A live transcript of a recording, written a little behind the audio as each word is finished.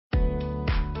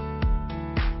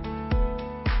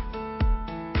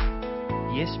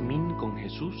Min con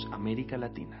Jesús, América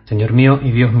Latina. Señor mío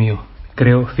y Dios mío,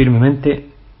 creo firmemente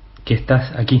que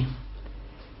estás aquí,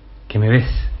 que me ves,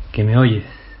 que me oyes.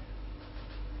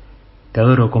 Te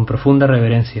adoro con profunda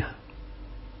reverencia.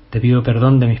 Te pido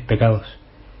perdón de mis pecados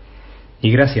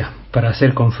y gracias para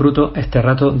hacer con fruto este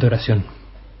rato de oración.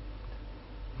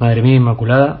 Madre mía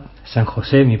Inmaculada, San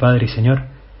José, mi Padre y Señor,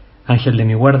 Ángel de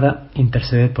mi guarda,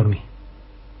 interceded por mí.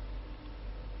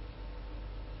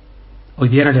 Hoy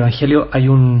día en el Evangelio hay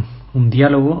un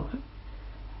diálogo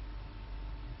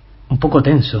un poco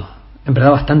tenso, en verdad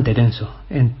bastante tenso,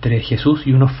 entre Jesús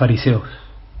y unos fariseos.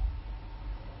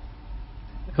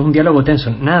 Es un diálogo tenso,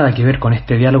 nada que ver con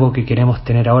este diálogo que queremos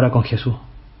tener ahora con Jesús.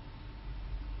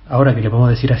 Ahora que le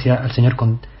podemos decir al Señor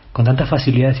con tanta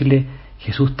facilidad, decirle,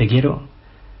 Jesús, te quiero,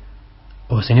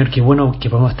 o Señor, qué bueno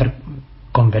que podemos estar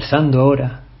conversando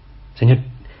ahora. Señor,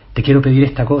 te quiero pedir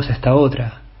esta cosa, esta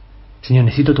otra. Señor,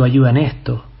 necesito tu ayuda en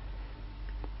esto.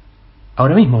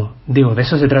 Ahora mismo, digo, de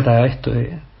eso se trata esto.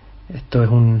 Esto es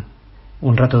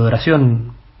un rato de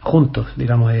oración juntos,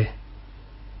 digamos.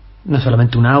 No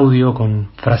solamente un audio con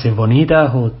frases bonitas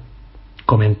o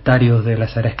comentarios de la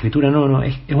Sagrada Escritura. No,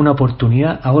 es una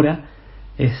oportunidad ahora.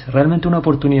 Es realmente una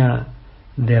oportunidad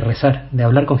de rezar, de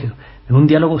hablar con Jesús. En un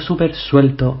diálogo súper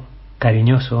suelto,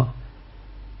 cariñoso,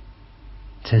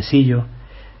 sencillo.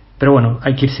 Pero bueno,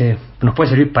 hay que irse, nos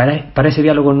puede servir para ese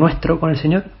diálogo nuestro con el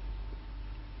Señor,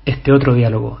 este otro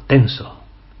diálogo tenso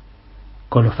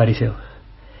con los fariseos.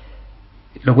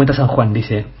 Lo cuenta San Juan,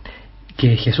 dice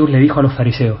que Jesús le dijo a los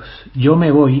fariseos, yo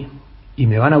me voy y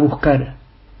me van a buscar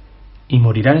y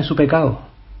morirán en su pecado.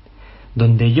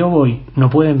 Donde yo voy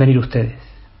no pueden venir ustedes.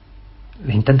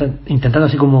 Intentando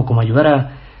así como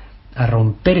ayudar a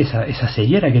romper esa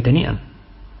ceguera que tenían.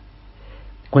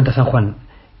 Cuenta San Juan,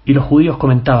 y los judíos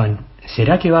comentaban,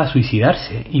 ¿será que va a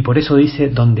suicidarse? Y por eso dice,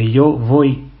 donde yo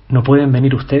voy, ¿no pueden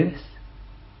venir ustedes?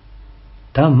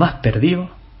 Estaban más perdidos.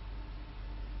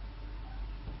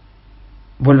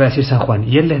 Vuelve a decir San Juan,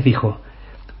 y él les dijo,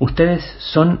 ustedes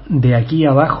son de aquí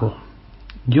abajo,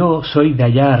 yo soy de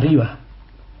allá arriba.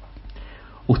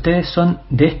 Ustedes son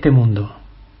de este mundo,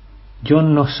 yo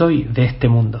no soy de este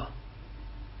mundo.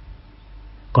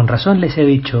 Con razón les he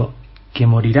dicho que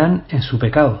morirán en su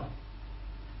pecado.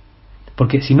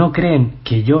 Porque si no creen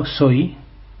que yo soy,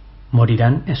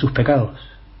 morirán en sus pecados.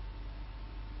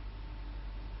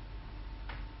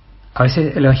 A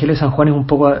veces el Evangelio de San Juan es un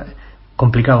poco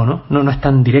complicado, ¿no? No es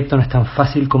tan directo, no es tan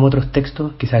fácil como otros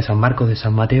textos, quizás de San Marcos, de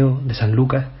San Mateo, de San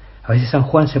Lucas. A veces San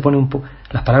Juan se pone un poco...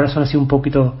 Las palabras son así un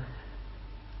poquito...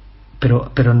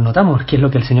 Pero notamos qué es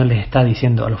lo que el Señor les está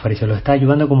diciendo a los fariseos. Los está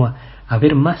ayudando como a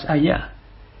ver más allá.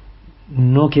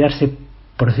 No quedarse,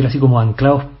 por decirlo así, como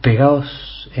anclados,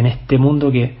 pegados en este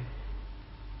mundo que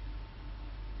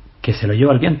se lo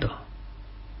lleva al viento.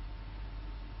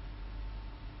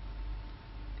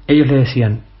 Ellos le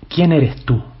decían, ¿quién eres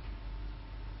tú?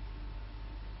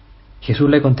 Jesús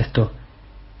le contestó,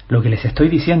 lo que les estoy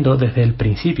diciendo desde el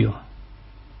principio.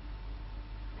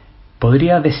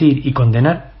 Podría decir y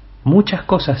condenar muchas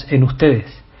cosas en ustedes,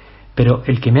 pero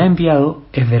el que me ha enviado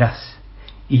es veraz,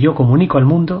 y yo comunico al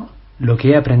mundo lo que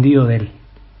he aprendido de él.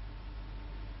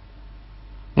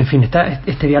 En fin, está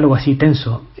este diálogo así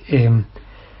tenso. El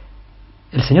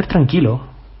Señor tranquilo,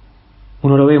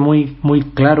 uno lo ve muy, muy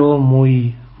claro,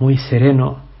 muy, muy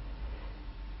sereno,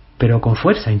 pero con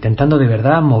fuerza, intentando de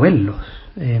verdad moverlos,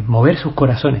 mover sus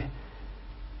corazones,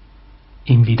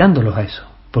 invitándolos a eso,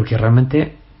 porque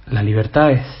realmente la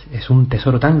libertad es un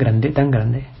tesoro tan grande, tan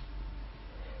grande.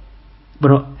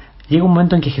 Bueno, llega un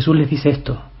momento en que Jesús les dice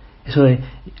esto. Eso de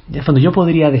fondo, yo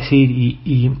podría decir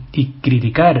y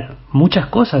criticar muchas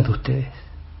cosas de ustedes.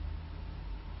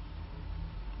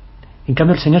 En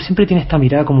cambio, el Señor siempre tiene esta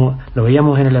mirada, como lo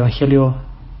veíamos en el Evangelio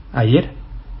ayer.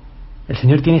 El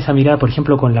Señor tiene esa mirada, por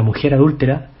ejemplo, con la mujer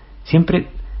adúltera, siempre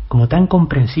como tan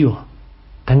comprensivo,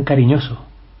 tan cariñoso.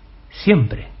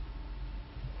 Siempre.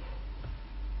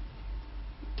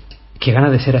 Qué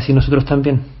ganas de ser así nosotros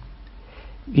también.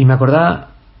 Y me acordaba,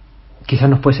 quizás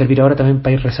nos puede servir ahora también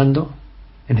para ir rezando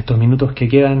en estos minutos que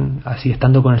quedan, así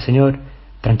estando con el Señor,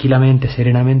 tranquilamente,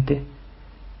 serenamente,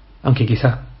 aunque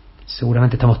quizás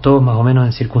seguramente estamos todos más o menos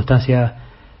en circunstancias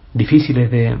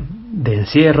difíciles de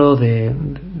encierro,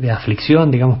 de aflicción,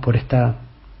 digamos, por esta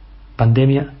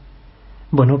pandemia.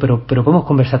 Bueno, pero podemos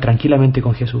conversar tranquilamente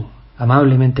con Jesús,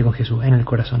 amablemente con Jesús, en el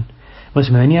corazón. Bueno,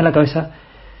 se me venía a la cabeza,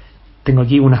 tengo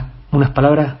aquí unas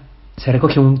palabras, se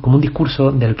recoge como un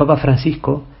discurso del Papa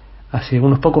Francisco hace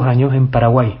unos pocos años en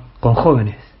Paraguay, con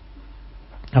jóvenes.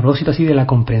 A propósito así de la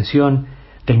comprensión,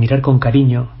 del mirar con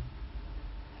cariño,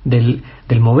 del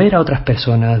mover a otras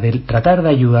personas, del tratar de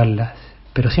ayudarlas,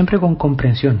 pero siempre con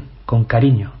comprensión, con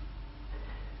cariño.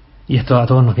 Y esto a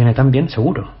todos nos viene tan bien,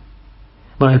 seguro.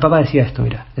 Bueno, el Papa decía esto,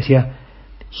 mira, decía: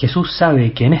 Jesús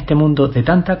sabe que en este mundo de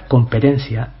tanta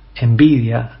competencia,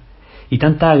 envidia y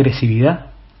tanta agresividad,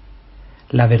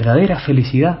 la verdadera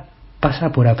felicidad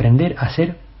pasa por aprender a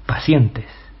ser pacientes,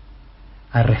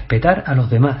 a respetar a los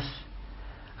demás,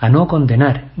 a no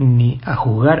condenar ni a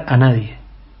juzgar a nadie.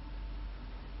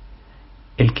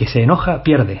 El que se enoja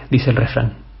pierde, dice el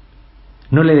refrán.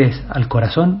 No le des el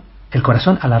corazón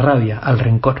a la rabia, al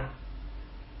rencor.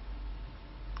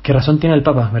 ¿Qué razón tiene el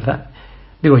Papa, verdad?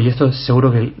 Digo, y esto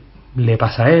seguro que le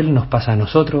pasa a él, nos pasa a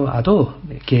nosotros, a todos,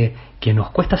 que nos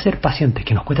cuesta ser pacientes,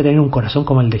 que nos cuesta tener un corazón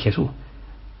como el de Jesús.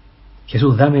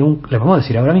 Jesús, le vamos a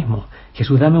decir ahora mismo,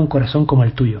 Jesús, dame un corazón como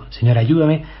el tuyo. Señor,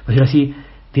 ayúdame, por decirlo así,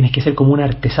 tienes que ser como un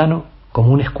artesano, como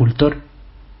un escultor,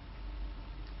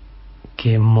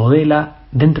 que modela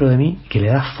dentro de mí, que le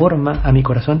da forma a mi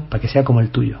corazón para que sea como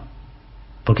el tuyo.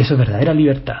 Porque eso es verdadera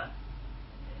libertad.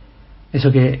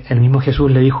 Eso que el mismo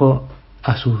Jesús le dijo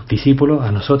a sus discípulos,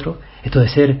 a nosotros, esto de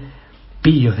ser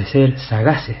pillos, de ser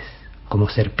sagaces, como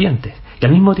serpientes, y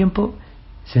al mismo tiempo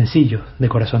sencillos de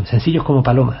corazón, sencillos como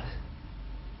palomas.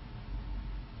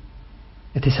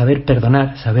 Este saber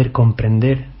perdonar, saber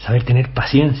comprender, saber tener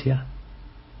paciencia.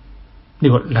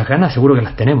 Digo, las ganas seguro que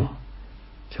las tenemos,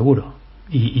 seguro.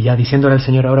 Y ya diciéndole al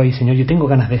Señor ahora, y Señor, yo tengo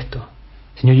ganas de esto.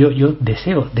 Señor, yo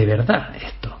deseo de verdad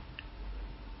esto.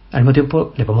 Al mismo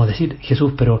tiempo le podemos decir,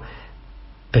 Jesús,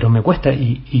 pero me cuesta,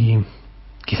 y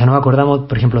quizá nos acordamos,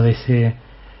 por ejemplo, de ese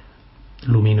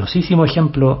luminosísimo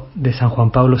ejemplo de San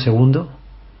Juan Pablo II,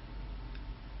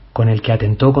 con el que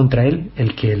atentó contra él,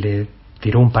 el que le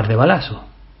tiró un par de balazos.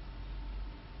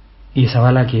 Y esa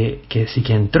bala que sí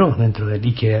que entró dentro de él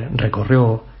y que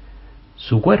recorrió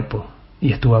su cuerpo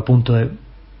y estuvo a punto de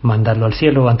mandarlo al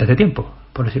cielo antes de tiempo,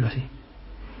 por decirlo así.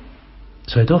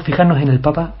 Sobre todo fijarnos en el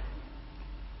Papa,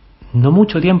 no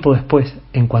mucho tiempo después,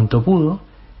 en cuanto pudo,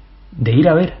 de ir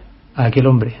a ver a aquel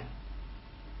hombre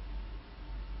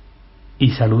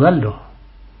y saludarlo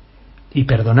y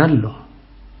perdonarlo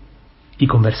y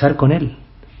conversar con él,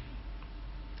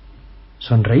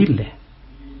 sonreírle.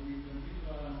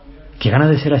 Qué ganas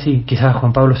de ser así. Quizás a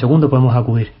Juan Pablo II podemos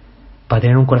acudir para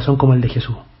tener un corazón como el de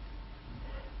Jesús.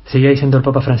 Seguía diciendo el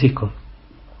Papa Francisco: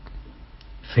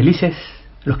 felices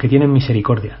los que tienen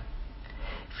misericordia,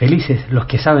 felices los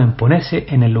que saben ponerse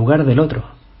en el lugar del otro,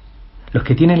 los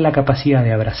que tienen la capacidad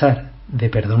de abrazar, de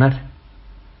perdonar.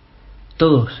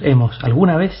 Todos hemos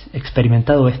alguna vez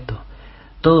experimentado esto,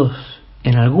 todos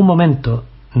en algún momento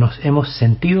nos hemos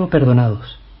sentido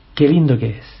perdonados. Qué lindo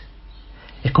que es.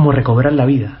 Es como recobrar la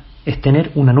vida, es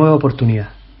tener una nueva oportunidad.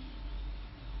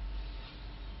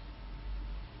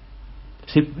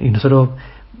 Sí, y nosotros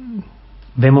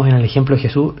vemos en el ejemplo de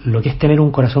Jesús lo que es tener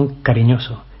un corazón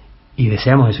cariñoso, y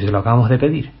deseamos eso, y se lo acabamos de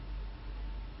pedir.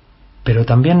 Pero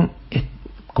también es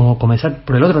como comenzar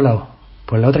por el otro lado,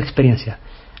 por la otra experiencia,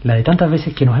 la de tantas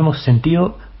veces que nos hemos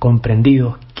sentido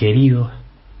comprendidos, queridos,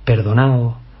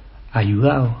 perdonados,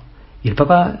 ayudados. Y el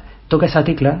Papa toca esa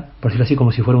tecla, por decirlo así,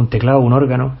 como si fuera un teclado, un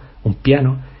órgano, un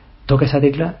piano, toca esa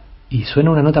tecla y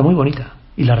suena una nota muy bonita,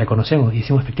 y la reconocemos y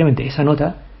decimos, efectivamente, esa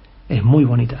nota es muy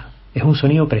bonita, es un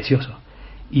sonido precioso,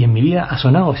 y en mi vida ha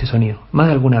sonado ese sonido, más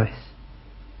de alguna vez.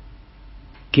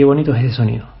 Qué bonito es ese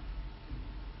sonido.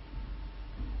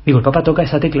 Digo, el Papa toca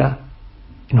esa tecla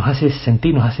y nos hace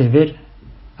sentir, nos hace ver.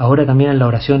 Ahora también en la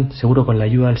oración, seguro con la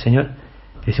ayuda del Señor,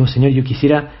 decimos, Señor, yo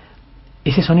quisiera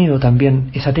ese sonido también,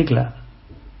 esa tecla,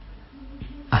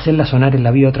 hacerla sonar en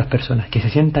la vida de otras personas, que se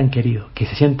sientan queridos, que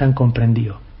se sientan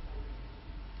comprendidos,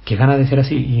 que ganas de ser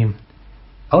así. Y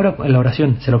ahora en la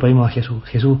oración se lo pedimos a Jesús.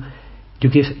 Jesús, yo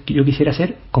quisiera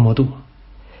ser como tú.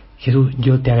 Jesús,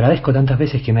 yo te agradezco tantas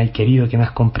veces que me has querido, que me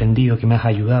has comprendido, que me has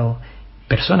ayudado,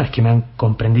 personas que me han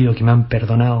comprendido, que me han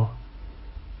perdonado.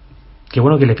 Qué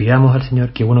bueno que le pidamos al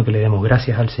Señor, qué bueno que le demos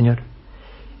gracias al Señor.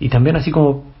 Y también, así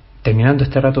como terminando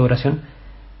este rato de oración,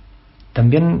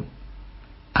 también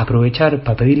aprovechar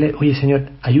para pedirle, oye Señor,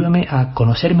 ayúdame a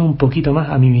conocerme un poquito más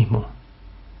a mí mismo.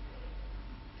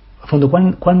 A fondo,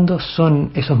 ¿cuándo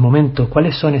son esos momentos,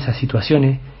 cuáles son esas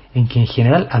situaciones en que en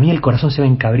general a mí el corazón se me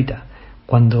encabrita?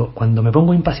 Cuando me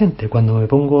pongo impaciente, cuando me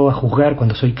pongo a juzgar,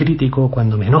 cuando soy crítico,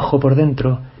 cuando me enojo por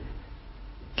dentro.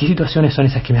 ¿Qué situaciones son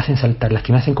esas que me hacen saltar, las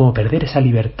que me hacen como perder esa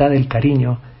libertad del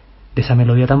cariño, de esa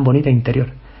melodía tan bonita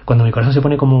interior? Cuando mi corazón se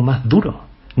pone como más duro,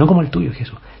 no como el tuyo,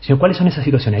 Jesús, sino cuáles son esas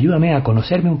situaciones. Ayúdame a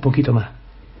conocerme un poquito más.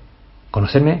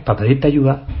 Conocerme para pedirte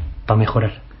ayuda, para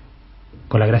mejorar,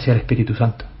 con la gracia del Espíritu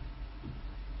Santo.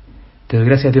 Te doy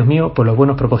gracias, Dios mío, por los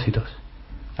buenos propósitos,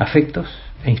 afectos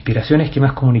e inspiraciones que me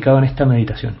has comunicado en esta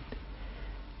meditación.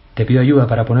 Te pido ayuda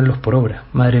para ponerlos por obra.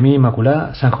 Madre mía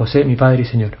Inmaculada, San José, mi Padre y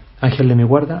Señor, Ángel de mi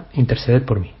guarda, interceded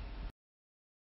por mí.